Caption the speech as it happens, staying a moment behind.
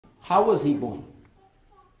How was he born?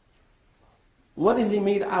 What is he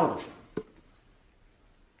made out of?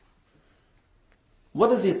 What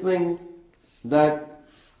does he think that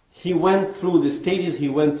he went through, the stages he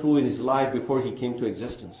went through in his life before he came to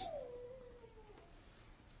existence?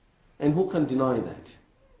 And who can deny that?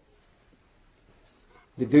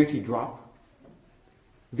 The dirty drop,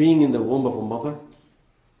 being in the womb of a mother,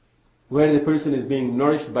 where the person is being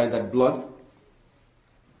nourished by that blood.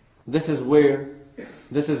 This is where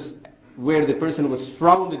the person was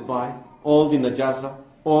surrounded by all the najasa,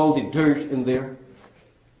 all the dirt in there.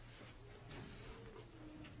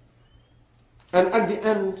 And at the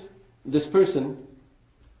end, this person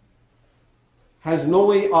has no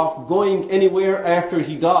way of going anywhere after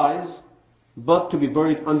he dies but to be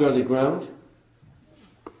buried under the ground.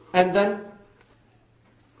 And then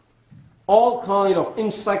all kind of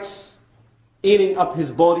insects eating up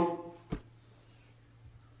his body,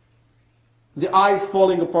 the eyes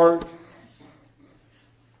falling apart.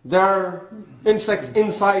 There are insects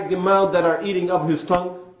inside the mouth that are eating up his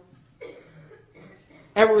tongue.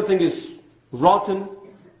 Everything is rotten.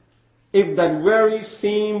 If that very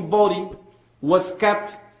same body was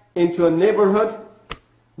kept into a neighborhood,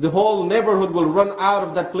 the whole neighborhood will run out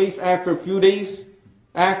of that place after a few days,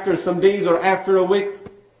 after some days, or after a week,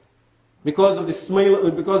 because of the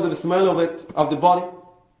smell of it, of the body.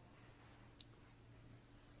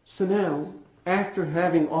 So now, after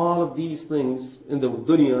having all of these things in the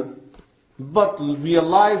dunya, but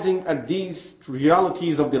realizing at these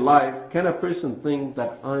realities of the life, can a person think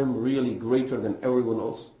that I'm really greater than everyone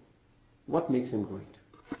else? What makes him great?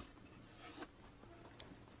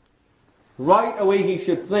 Right away he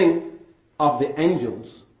should think of the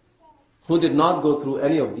angels who did not go through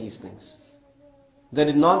any of these things. They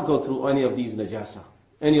did not go through any of these najasa,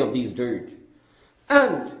 any of these dirt.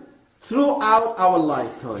 And throughout our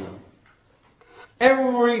lifetime,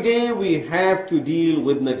 every day we have to deal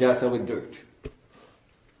with najasa, with dirt.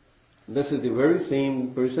 This is the very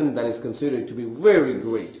same person that is considered to be very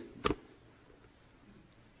great.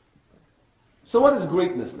 So what is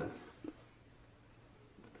greatness then?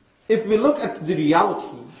 If we look at the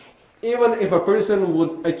reality, even if a person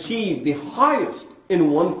would achieve the highest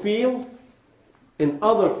in one field, in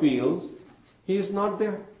other fields, he is not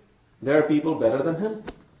there. There are people better than him.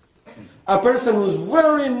 A person who is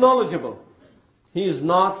very knowledgeable, he is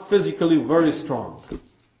not physically very strong.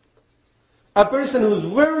 A person who is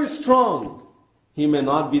very strong, he may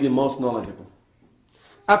not be the most knowledgeable.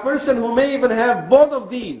 A person who may even have both of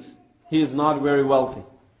these, he is not very wealthy.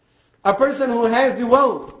 A person who has the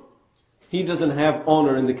wealth, he doesn't have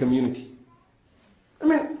honor in the community. I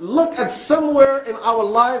mean, look at somewhere in our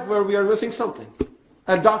life where we are missing something.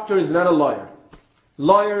 A doctor is not a lawyer.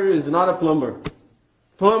 Lawyer is not a plumber.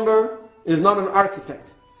 Plumber is not an architect.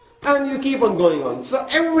 And you keep on going on. So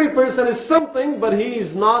every person is something, but he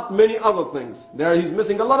is not many other things. He's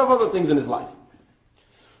missing a lot of other things in his life.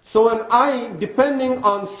 So when depending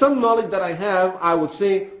on some knowledge that I have, I would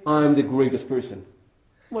say, I'm the greatest person.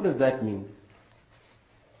 What does that mean?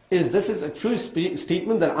 Is this a true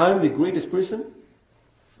statement that I'm the greatest person?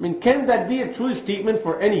 I mean, can that be a true statement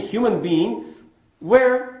for any human being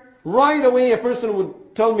where right away a person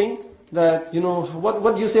would tell me that,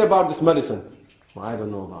 what do you say about this medicine? Well, I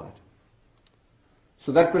don't know about it.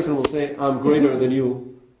 So that person will say, I'm greater than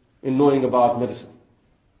you in knowing about medicine.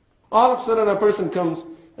 All of a sudden a person comes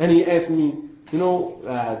and he asks me,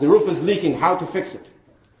 the roof is leaking, how to fix it?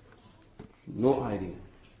 No idea.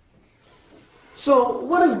 So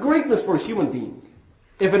what is greatness for a human being?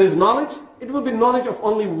 If it is knowledge, it will be knowledge of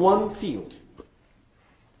only one field.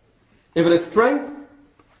 If it is strength,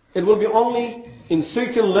 it will be only in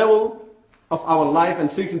certain level of our life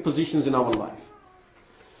and certain positions in our life.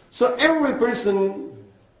 So every person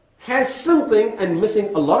has something and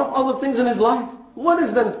missing a lot of other things in his life. What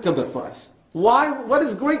is then kabir for us? Why? What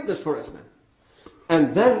is greatness for us then?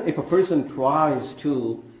 And then if a person tries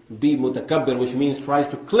to be mutakabbir, which means tries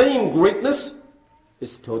to claim greatness,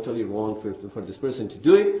 it's totally wrong for this person to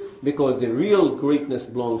do it, because the real greatness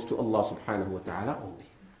belongs to Allah subhanahu wa ta'ala only.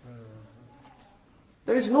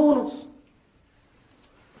 There is no one else.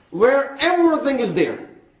 Where everything is there,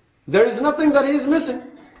 there is nothing that he is missing.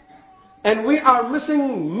 And we are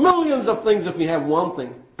missing millions of things if we have one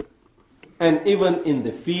thing. And even in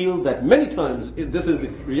the field that many times, this is the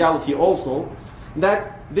reality also,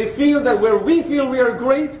 that the field that where we feel we are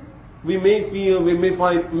great, we may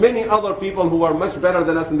find many other people who are much better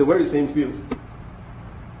than us in the very same field.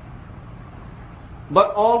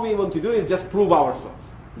 But all we want to do is just prove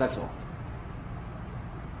ourselves. That's all.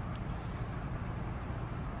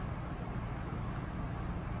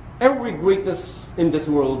 Every greatness in this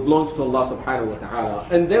world belongs to Allah subhanahu wa ta'ala.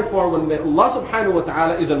 And therefore when Allah subhanahu wa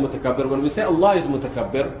ta'ala is Al-Mutakabbir, when we say Allah is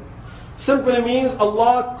Mutakabbir, simply means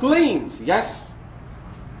Allah claims, yes,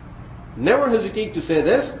 never hesitate to say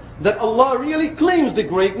this, that Allah really claims the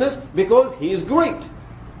greatness because He is great.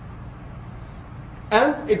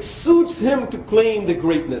 And it suits Him to claim the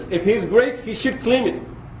greatness. If He is great, He should claim it.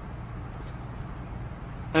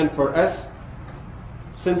 And for us,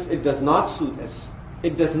 since it does not suit us,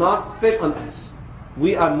 it does not fit on us,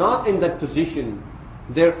 we are not in that position,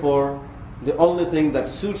 therefore the only thing that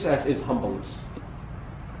suits us is humbleness.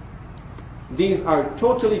 These are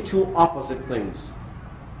totally two opposite things.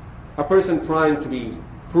 A person trying to be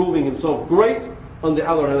proving himself great, on the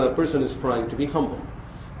other hand a person is trying to be humble.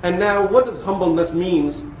 And now what does humbleness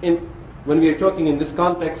means when we are talking in this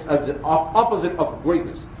context as the opposite of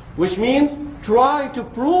greatness? Which means try to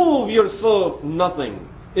prove yourself nothing.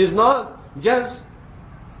 Is not just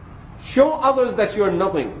show others that you are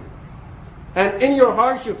nothing. And in your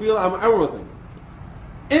heart you feel I'm everything.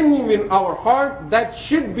 In our heart that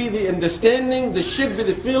should be the understanding, this should be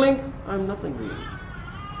the feeling, I'm nothing really.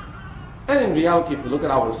 And in reality if you look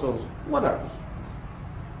at ourselves, what are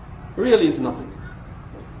we? Really is nothing.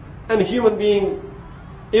 And a human being,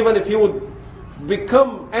 even if he would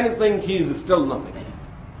become anything, he is still nothing.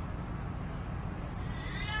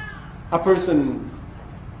 A person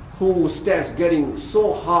who starts getting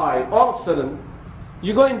so high, all of a sudden,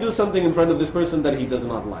 you go and do something in front of this person that he does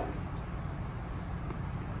not like.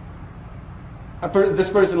 This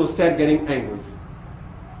person will start getting angry.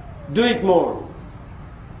 Do it more.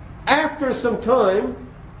 After some time,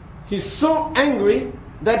 he's so angry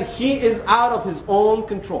that he is out of his own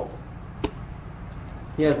control.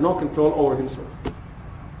 He has no control over himself.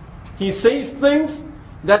 He says things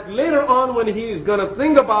that later on when he is going to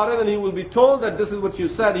think about it and he will be told that this is what you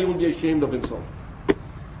said, he will be ashamed of himself.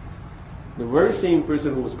 The very same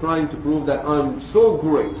person who was trying to prove that I'm so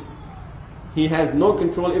great, he has no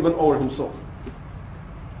control even over himself.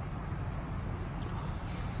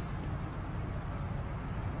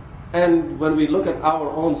 And when we look at our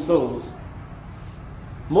own souls,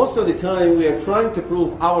 most of the time we are trying to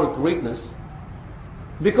prove our greatness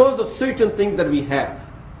because of certain things that we have.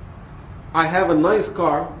 I have a nice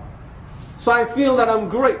car, so I feel that I'm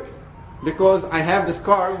great because I have this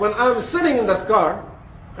car. When I'm sitting in this car,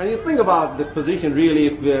 and you think about the position really,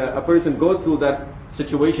 if a person goes through that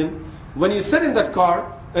situation, when you sit in that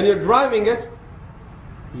car and you're driving it,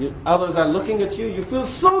 others are looking at you, you feel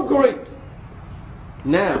so great.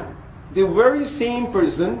 Now, the very same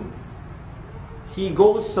person, he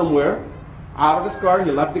goes somewhere, out of his car,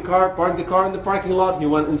 he left the car, parked the car in the parking lot, he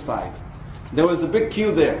went inside. There was a big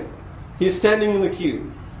queue there. He's standing in the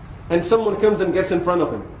queue, and someone comes and gets in front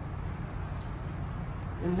of him.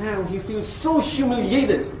 And now he feels so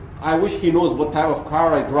humiliated. I wish he knows what type of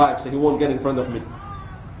car I drive so he won't get in front of me.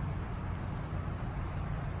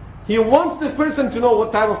 He wants this person to know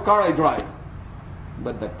what type of car I drive.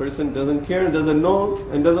 But that person doesn't care, doesn't know,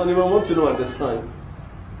 and doesn't even want to know at this time.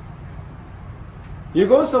 You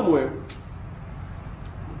go somewhere,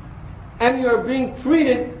 and you are being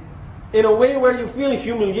treated in a way where you feel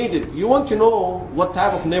humiliated. You want to know what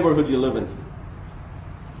type of neighborhood you live in.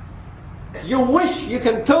 You wish you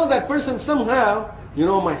can tell that person somehow, you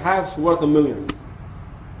know, my house worth $1 million.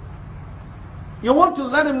 You want to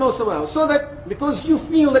let him know somehow, so that because you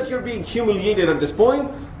feel that you're being humiliated at this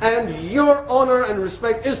point, and your honor and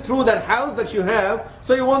respect is through that house that you have,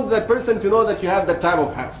 so you want that person to know that you have that type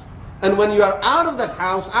of house. And when you are out of that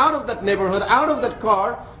house, out of that neighborhood, out of that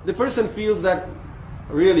car, the person feels that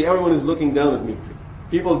really everyone is looking down at me.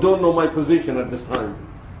 People don't know my position at this time.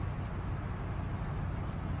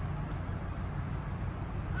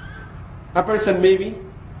 A person may be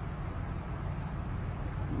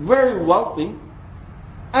very wealthy,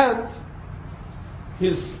 and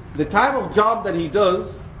the type of job that he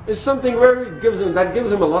does is something where it gives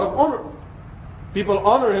him a lot of honor. People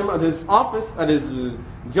honor him at his office, at his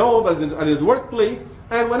job, at his workplace,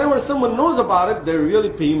 and whenever someone knows about it, they really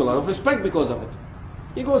pay him a lot of respect because of it.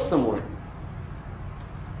 He goes somewhere,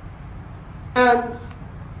 and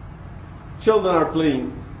children are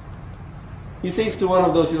playing. He says to one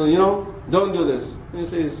of those children, you know, don't do this. He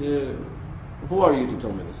says, who are you to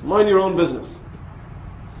tell me this? Mind your own business.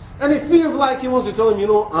 And he feels like he wants to tell him, you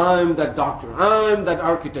know, I'm that doctor, I'm that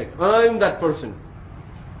architect, I'm that person.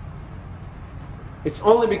 It's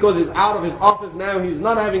only because he's out of his office now, he's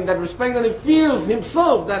not having that respect, and he feels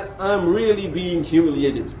himself that I'm really being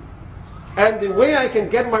humiliated. And the way I can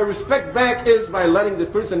get my respect back is by letting this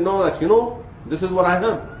person know that, you know, this is what I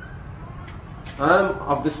am. I'm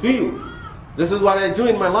of this field. This is what I do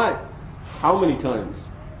in my life. How many times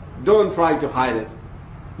Don't try to hide it.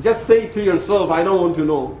 Just say to yourself, I don't want to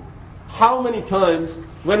know. How many times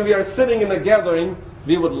when we are sitting in a gathering,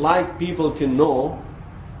 we would like people to know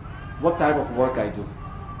what type of work I do.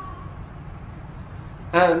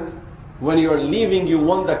 And when you are leaving, you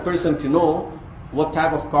want that person to know what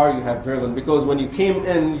type of car you have driven. Because when you came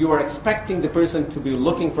in, you are expecting the person to be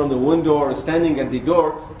looking from the window or standing at the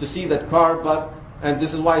door to see that car. And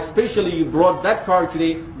this is why especially you brought that car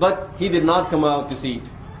today, but he did not come out to see it.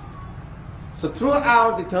 So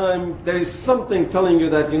throughout the time, there is something telling you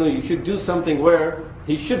that, you should do something where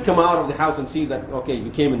he should come out of the house and see that, okay,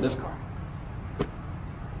 you came in this car.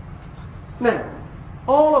 Now,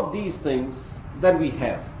 all of these things that we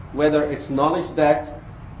have, whether it's knowledge that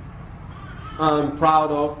I'm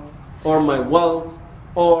proud of, or my wealth,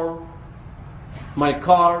 or my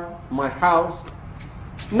car, my house.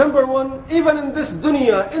 Number one, even in this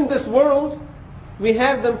dunya, in this world, we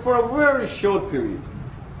have them for a very short period.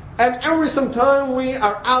 And every some time we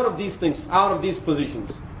are out of these things, out of these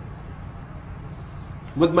positions.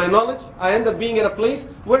 With my knowledge, I end up being at a place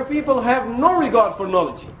where people have no regard for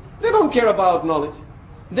knowledge. They don't care about knowledge.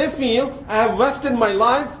 They feel I have wasted my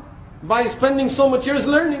life by spending so much years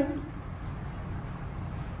learning.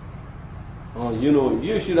 Oh,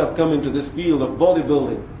 you should have come into this field of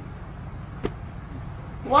bodybuilding.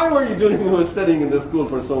 Why were you studying in this school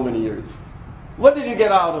for so many years? What did you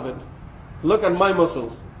get out of it? Look at my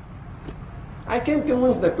muscles. I can't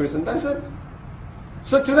convince that person, that's it.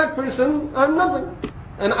 So to that person, I'm nothing.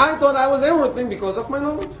 And I thought I was everything because of my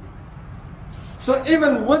knowledge. So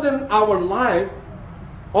even within our life,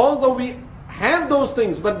 although we have those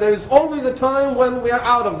things, but there is always a time when we are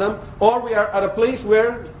out of them, or we are at a place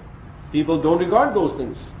where people don't regard those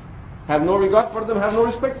things, have no regard for them, have no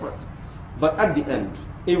respect for it. But at the end,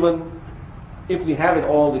 even if we have it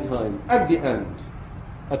all the time, at the end,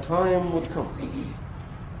 a time would come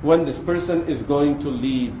when this person is going to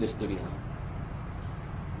leave this dunya.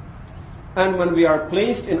 And when we are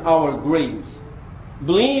placed in our graves,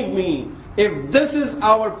 believe me, if this is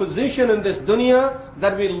our position in this dunya,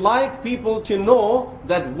 that we like people to know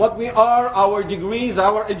that what we are, our degrees,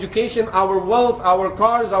 our education, our wealth, our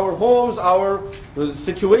cars, our homes, our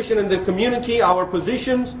situation in the community, our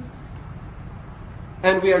positions,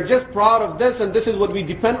 and we are just proud of this and this is what we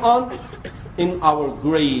depend on, in our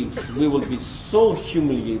graves we will be so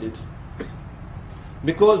humiliated.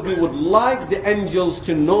 Because we would like the angels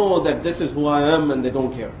to know that this is who I am, and they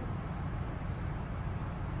don't care.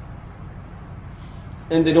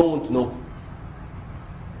 And they don't want to know.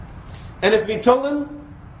 And if we tell them,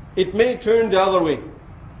 it may turn the other way.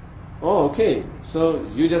 Oh, okay, so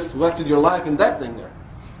you just wasted your life in that thing there.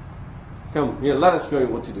 Come here, let us show you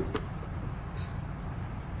what to do.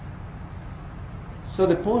 So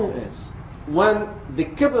the point is, when the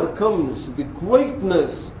kibr comes, the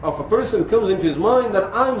greatness of a person comes into his mind that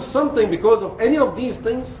I'm something because of any of these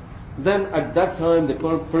things, then at that time the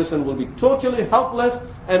person will be totally helpless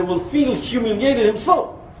and will feel humiliated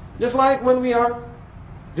himself. Just like when we are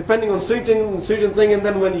depending on certain thing, and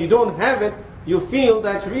then when you don't have it, you feel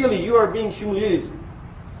that really you are being humiliated.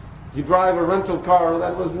 You drive a rental car,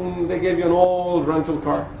 they gave you an old rental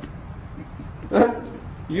car. And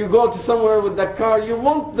you go to somewhere with that car, you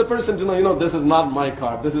want the person to know, this is not my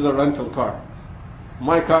car, this is a rental car.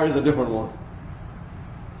 My car is a different one.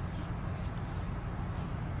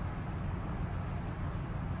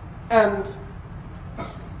 And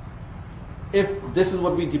if this is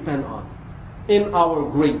what we depend on, in our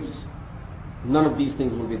graves, none of these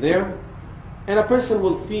things will be there. And a person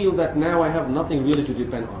will feel that now I have nothing really to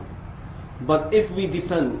depend on. But if we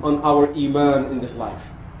depend on our iman in this life,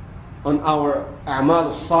 on our a'mal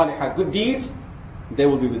as-salihah, good deeds, they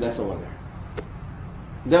will be with us over there.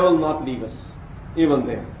 They will not leave us, even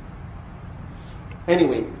there.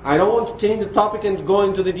 Anyway, I don't want to change the topic and go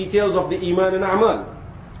into the details of the iman and a'mal.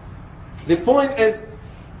 The point is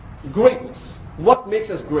greatness. What makes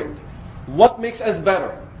us great? What makes us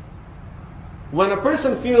better? When a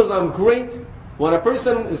person feels I'm great, when a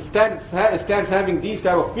person starts having these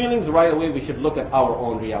type of feelings, right away we should look at our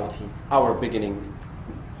own reality, our beginning.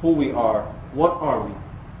 Who we are, what are we?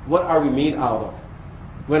 What are we made out of?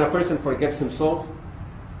 When a person forgets himself,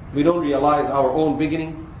 we don't realize our own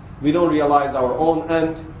beginning, we don't realize our own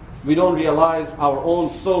end, we don't realize our own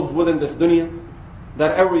selves within this dunya,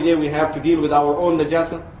 that every day we have to deal with our own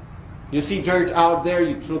najasa. You see dirt out there,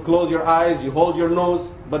 you close your eyes, you hold your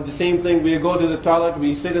nose, but the same thing, we go to the toilet,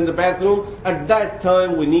 we sit in the bathroom, at that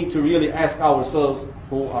time we need to really ask ourselves,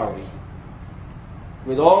 who are we?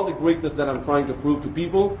 With all the greatness that I'm trying to prove to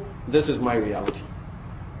people, this is my reality.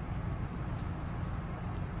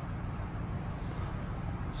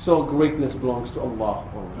 So greatness belongs to Allah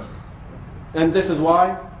only. And this is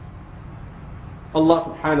why Allah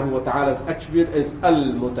subhanahu wa ta'ala's attribute is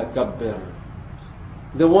Al-Mutakabbir.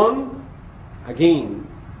 The one, again,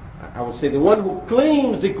 I would say the one who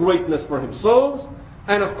claims the greatness for himself.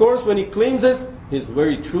 And of course when he claims this, he's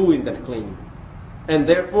very true in that claim. And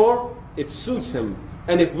therefore it suits him.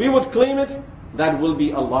 And if we would claim it, that will be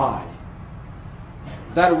a lie.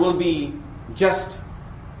 That will be just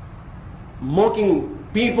mocking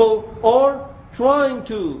people or trying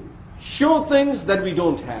to show things that we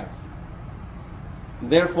don't have.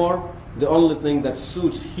 Therefore, the only thing that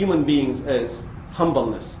suits human beings is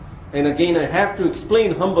humbleness. And again, I have to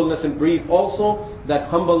explain humbleness in brief also, that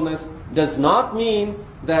humbleness does not mean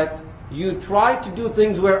that you try to do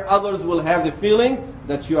things where others will have the feeling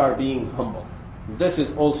that you are being humble. This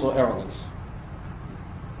is also arrogance.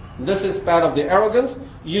 This is part of the arrogance.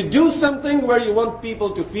 You do something where you want people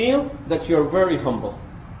to feel that you're very humble.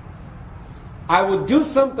 I would do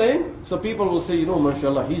something so people will say,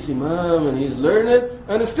 mashallah, he's imam and he's learned,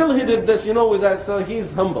 and still he did this, with that, so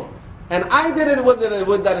he's humble. And I did it with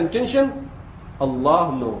that intention.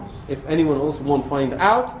 Allah knows. If anyone else won't find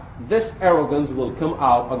out, this arrogance will come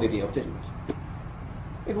out on the Day of Judgment.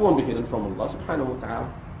 It won't be hidden from Allah subhanahu wa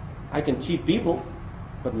ta'ala. I can cheat people,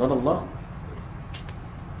 but not Allah.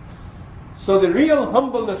 So the real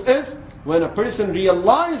humbleness is when a person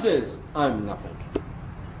realizes, I'm nothing.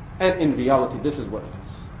 And in reality, this is what it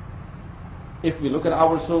is. If we look at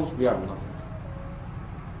ourselves, we are nothing.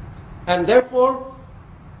 And therefore,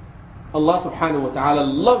 Allah subhanahu wa ta'ala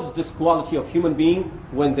loves this quality of human being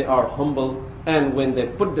when they are humble and when they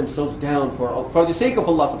put themselves down for the sake of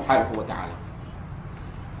Allah subhanahu wa ta'ala.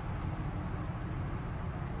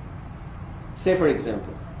 Say for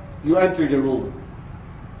example, you enter the room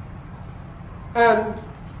and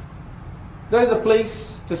there is a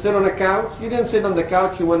place to sit on a couch. You didn't sit on the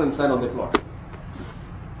couch, you went and sat on the floor.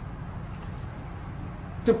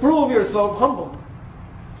 To prove yourself humble.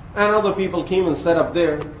 And other people came and sat up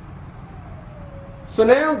there. So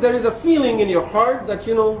now there is a feeling in your heart that,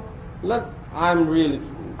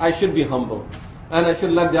 I should be humble. And I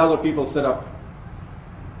should let the other people sit up.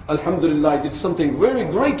 Alhamdulillah, I did something very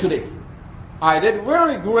great today. I did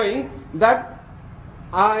very great that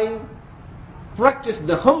I practiced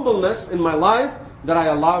the humbleness in my life that I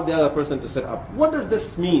allowed the other person to sit up. What does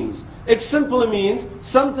this mean? It simply means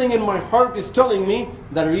something in my heart is telling me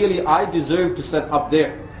that really I deserve to sit up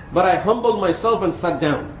there. But I humbled myself and sat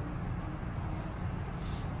down.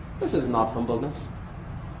 This is not humbleness.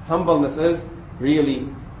 Humbleness is really,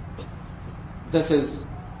 this is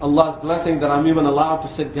Allah's blessing that I'm even allowed to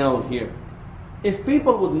sit down here. If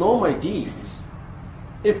people would know my deeds,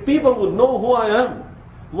 if people would know who I am,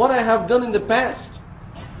 what I have done in the past,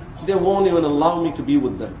 they won't even allow me to be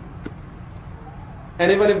with them.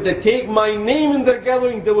 And even if they take my name in their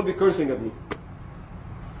gathering, they will be cursing at me.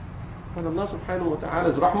 And Allah subhanahu wa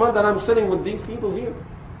ta'ala's rahmah that I'm sitting with these people here.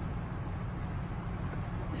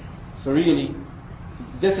 So really,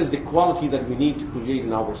 this is the quality that we need to create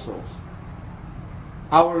in ourselves.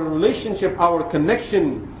 Our relationship, our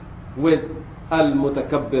connection with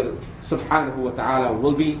Al-Mutakabbir subhanahu wa ta'ala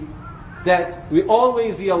will be that we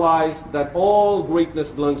always realize that all greatness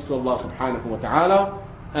belongs to Allah subhanahu wa ta'ala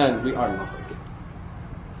and we are nothing.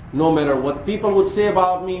 No matter what people would say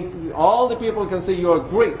about me, all the people can say you are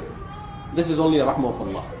great. This is only a rahmah of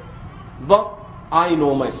Allah. But I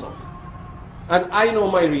know myself and I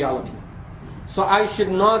know my reality. So I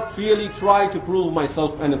should not really try to prove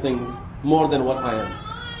myself anything more than what I am.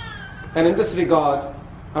 And in this regard,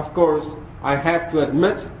 of course, I have to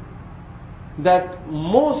admit that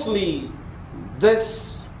mostly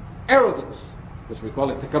this arrogance, which we call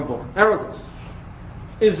it takabbur, arrogance,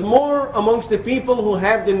 is more amongst the people who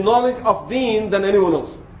have the knowledge of deen than anyone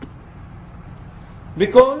else.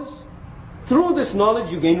 Because through this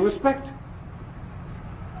knowledge you gain respect.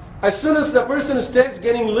 As soon as the person starts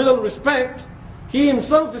getting little respect, he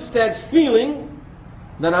himself starts feeling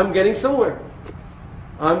that I'm getting somewhere.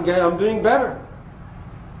 I'm doing better.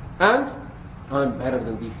 And I'm better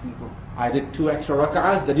than these people. I did 2 extra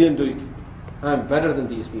rak'ahs, they didn't do it. I'm better than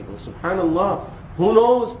these people. Subhanallah. Who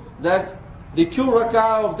knows that the 2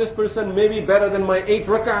 rak'ah of this person may be better than my 8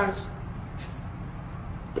 rak'ahs.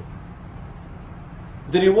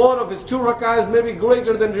 The reward of his 2 rak'ahs may be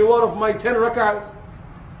greater than the reward of my 10 rak'ahs.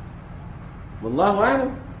 Wallahu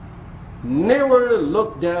a'lam. Never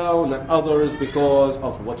look down at others because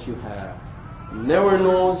of what you have. Never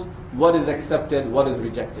knows what is accepted, what is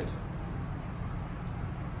rejected.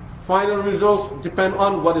 Final results depend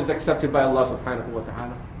on what is accepted by Allah subhanahu wa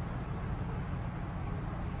ta'ala.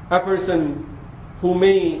 A person who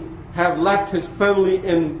may have left his family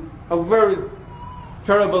in a very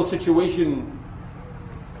terrible situation,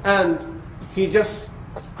 and he just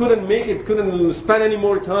couldn't make it, couldn't spend any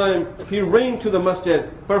more time. He ran to the masjid,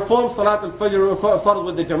 performed Salat al-Fajr Fard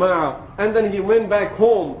with the Jama'ah, and then he went back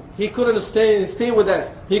home. He couldn't stay with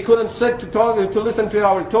us. He couldn't sit to talk, to listen to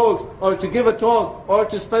our talks, or to give a talk, or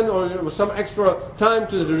to spend some extra time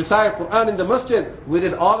to recite Quran in the masjid. We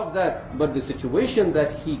did all of that, but the situation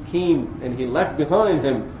that he came and he left behind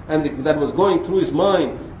him, and that was going through his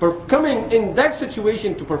mind, coming in that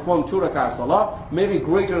situation to perform 2 rak'ah salah, may be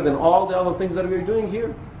greater than all the other things that we are doing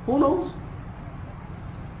here. Who knows?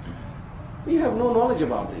 We have no knowledge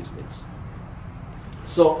about these things.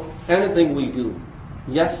 So anything we do,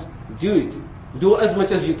 yes, do it. Do as much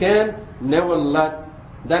as you can. Never let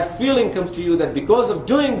that feeling comes to you that because of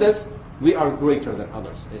doing this, we are greater than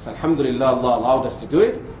others. It's alhamdulillah, Allah allowed us to do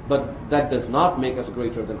it, but that does not make us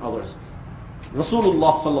greater than others.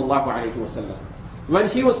 Rasulullah sallallahu alayhi wa sallam, when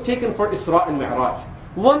he was taken for Isra and Mi'raj,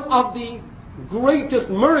 one of the greatest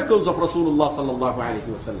miracles of Rasulullah sallallahu alayhi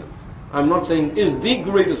wa sallam, I'm not saying is the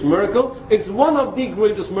greatest miracle, it's one of the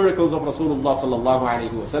greatest miracles of Rasulullah sallallahu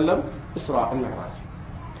alayhi wa sallam, Isra and Mi'raj.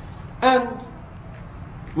 And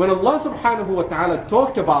when Allah subhanahu wa ta'ala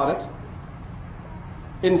talked about it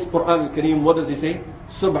in Quran al-Kareem, what does he say?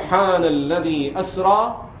 Subhanalladhi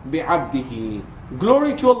asra bi'abdihi.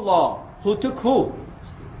 Glory to Allah, who took who?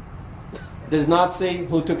 Does not say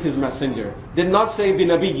who took his messenger. Did not say bi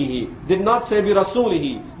nabiyyihi. Did not say bi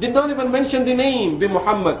rasulihi. Did not even mention the name bi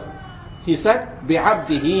Muhammad. He said bi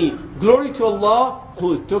abdihi. Glory to Allah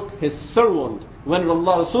who took his servant. When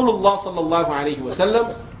Rasulullah sallallahu alayhi wa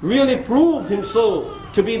sallam really proved himself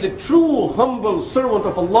to be the true humble servant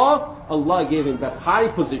of Allah, Allah gave him that high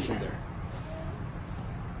position there.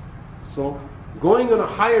 So going on a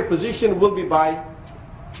higher position will be by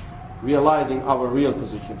realizing our real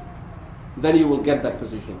position. Then you will get that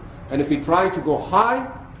position. And if you try to go high,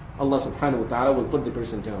 Allah subhanahu wa ta'ala will put the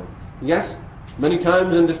person down. Yes, many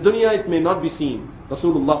times in this dunya it may not be seen.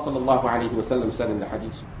 Rasulullah sallallahu alayhi wa sallam said in the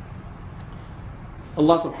hadith,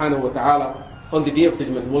 Allah subhanahu wa ta'ala on the day of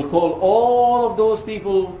judgment will call all of those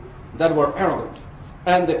people that were arrogant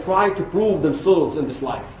and they tried to prove themselves in this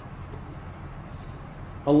life.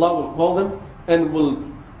 Allah will call them and will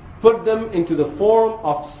put them into the form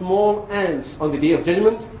of small ants on the day of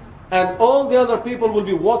judgment, and all the other people will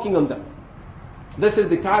be walking on them. This is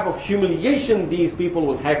the type of humiliation these people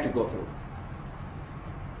will have to go through.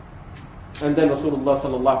 And then Rasulullah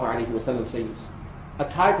sallallahu alayhi wa sallam says, a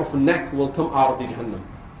type of neck will come out of the Jahannam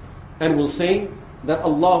and will say that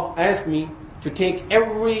Allah asked me to take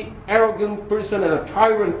every arrogant person and a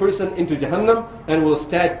tyrant person into Jahannam, and will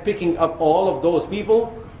start picking up all of those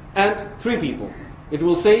people and 3 people. It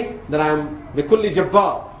will say that I am bikulli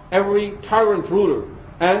jabbar, every tyrant ruler,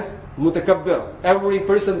 and mutakabbir, every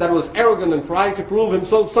person that was arrogant and tried to prove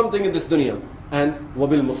himself something in this dunya, and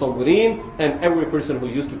wabil musawwirin, and every person who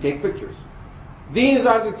used to take pictures. These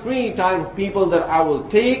are the 3 types of people that I will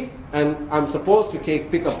take, and I'm supposed to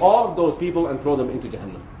pick up all of those people and throw them into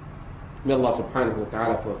Jahannam. May Allah subhanahu wa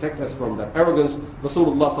ta'ala protect us from that arrogance.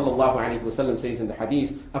 Rasulullah sallallahu alayhi wa sallam says in the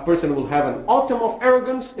hadith, a person will have an atom of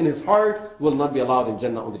arrogance in his heart, will not be allowed in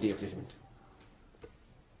Jannah on the day of judgment.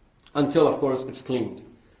 Until, of course, it's cleaned.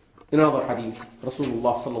 In another hadith,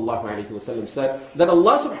 Rasulullah sallallahu alayhi wa sallam said that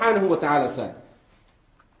Allah subhanahu wa ta'ala said,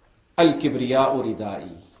 Al-Kibriya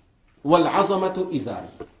ridai, wal-azamatu izari.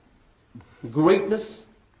 Greatness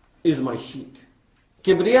is my sheet.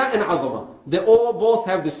 Kibriya and azama, they all both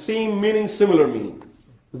have the same meaning, similar meaning.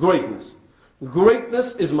 Greatness.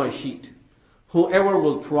 Greatness is my sheet. Whoever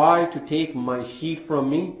will try to take my sheet from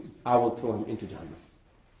me, I will throw him into Jahannam.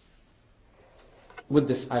 With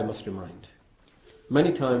this I must remind,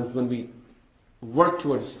 many times when we work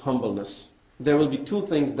towards humbleness, there will be 2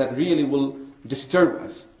 things that really will disturb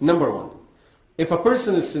us. Number 1, if a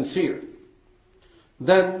person is sincere,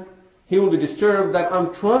 then he will be disturbed that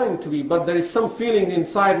I'm trying to be, but there is some feeling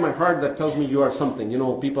inside my heart that tells me you are something. You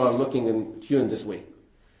know, people are looking at you in this way.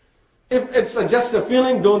 If it's just a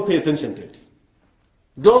feeling, don't pay attention to it.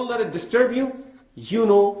 Don't let it disturb you. You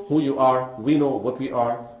know who you are. We know what we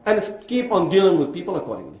are. And keep on dealing with people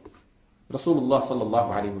accordingly. Rasulullah sallallahu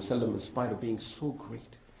alayhi wa sallam, in spite of being so great,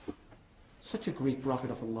 such a great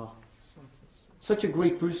prophet of Allah, such a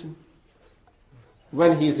great person,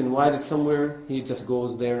 when he is invited somewhere, he just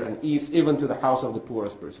goes there and eats, even to the house of the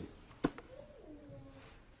poorest person.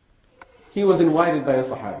 He was invited by a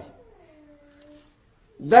Sahabi.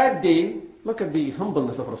 That day, look at the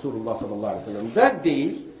humbleness of Rasulullah sallallahu alaihi wasallam. That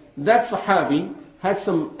day, that Sahabi had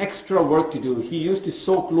some extra work to do. He used to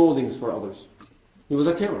sew clothing for others. He was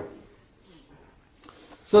a tailor.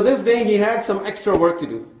 So this day he had some extra work to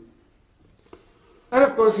do. And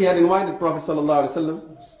of course he had invited Prophet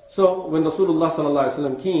ﷺ. So when Rasulullah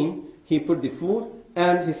ﷺ came, he put the food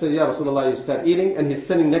and he said, Ya Rasulullah, you start eating. And he's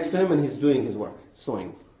sitting next to him and he's doing his work,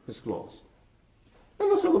 sewing his clothes. And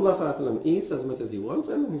Rasulullah ﷺ eats as much as he wants,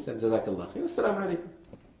 and then he said, Jazakallah khair, Assalamu alaikum.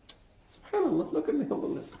 SubhanAllah, look at the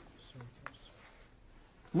humbleness.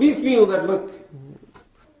 We feel that, look,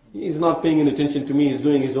 he's not paying any attention to me, he's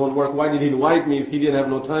doing his own work. Why did he invite me if he didn't have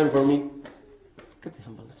no time for me? Look at the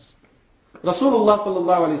humbleness. Rasulullah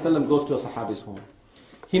ﷺ goes to a Sahabi's home.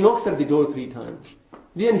 He knocks at the door 3 times.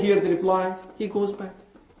 Didn't hear the reply, he goes back.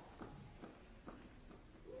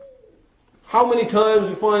 How many times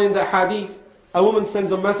we find in the hadith, a woman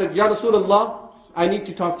sends a message, Ya Rasulullah, I need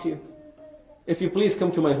to talk to you. If you please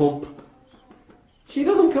come to my home. She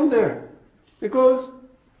doesn't come there because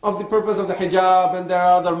of the purpose of the hijab, and there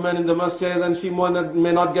are other men in the masjid, and she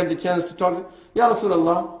may not get the chance to talk. Ya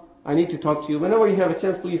Rasulullah, I need to talk to you. Whenever you have a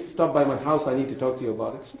chance, please stop by my house. I need to talk to you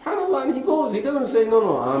about it. SubhanAllah, and he goes. He doesn't say,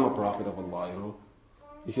 no, I'm a prophet of Allah,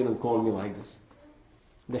 You shouldn't call me like this.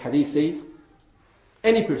 The hadith says,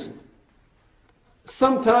 any person,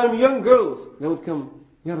 sometime young girls, they would come,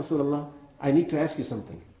 Ya Rasulullah, I need to ask you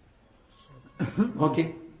something.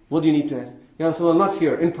 Okay, what do you need to ask? Ya Rasulullah, not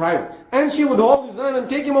here, in private. And she would hold his hand and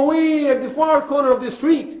take him away at the far corner of the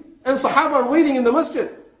street. And Sahaba are waiting in the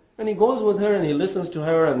masjid. And he goes with her and he listens to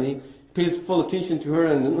her and he pays full attention to her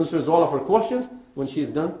and answers all of her questions. When she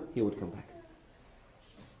is done, he would come back.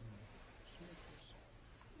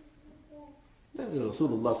 That is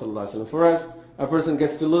Rasulullah sallallahu alaihi wasallam. For us, a person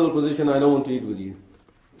gets to a little position, I don't want to eat with you.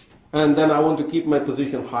 And then I want to keep my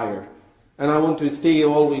position higher. And I want to stay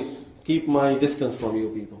always, keep my distance from you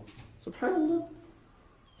people. SubhanAllah.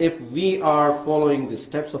 If we are following the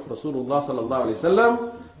steps of Rasulullah sallallahu alaihi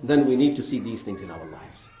wasallam, then we need to see these things in our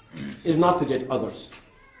lives. It's not to judge others.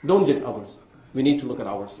 Don't judge others. We need to look at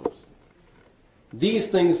ourselves. These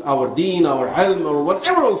things, our deen, our ilm, or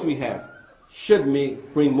whatever else we have, should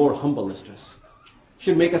bring more humbleness to us.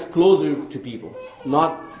 Should make us closer to people,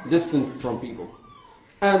 not distant from people.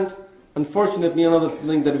 And unfortunately, another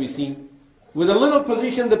thing that we see, with a little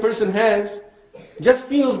position the person has, just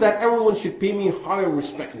feels that everyone should pay me higher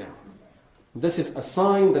respect now. This is a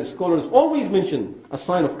sign that scholars always mention, a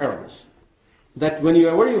sign of arrogance. That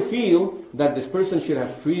whenever you feel that this person should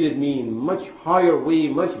have treated me in much higher way,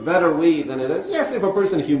 much better way than it is. Yes, if a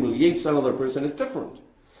person humiliates another person, it's different.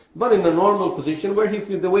 But in a normal position where he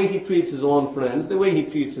feels the way he treats his own friends, the way he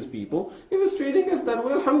treats his people, if he's treating us that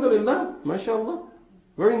way, alhamdulillah, mashallah,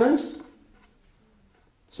 very nice.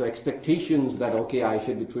 So expectations that, okay, I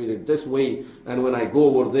should be treated this way, and when I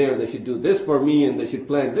go over there, they should do this for me, and they should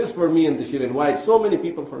plan this for me, and they should invite so many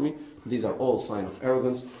people for me. These are all signs of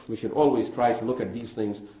arrogance. We should always try to look at these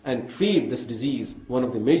things and treat this disease, one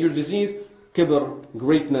of the major diseases, kibr,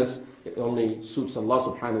 greatness. It only suits Allah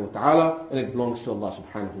subhanahu wa ta'ala, and it belongs to Allah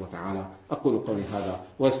subhanahu wa ta'ala. أقول قولي هذا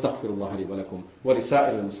وأستغفر الله لي ولكم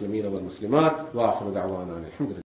ولسائر المسلمين والمسلمات وآخر دعوانا الحمد لله.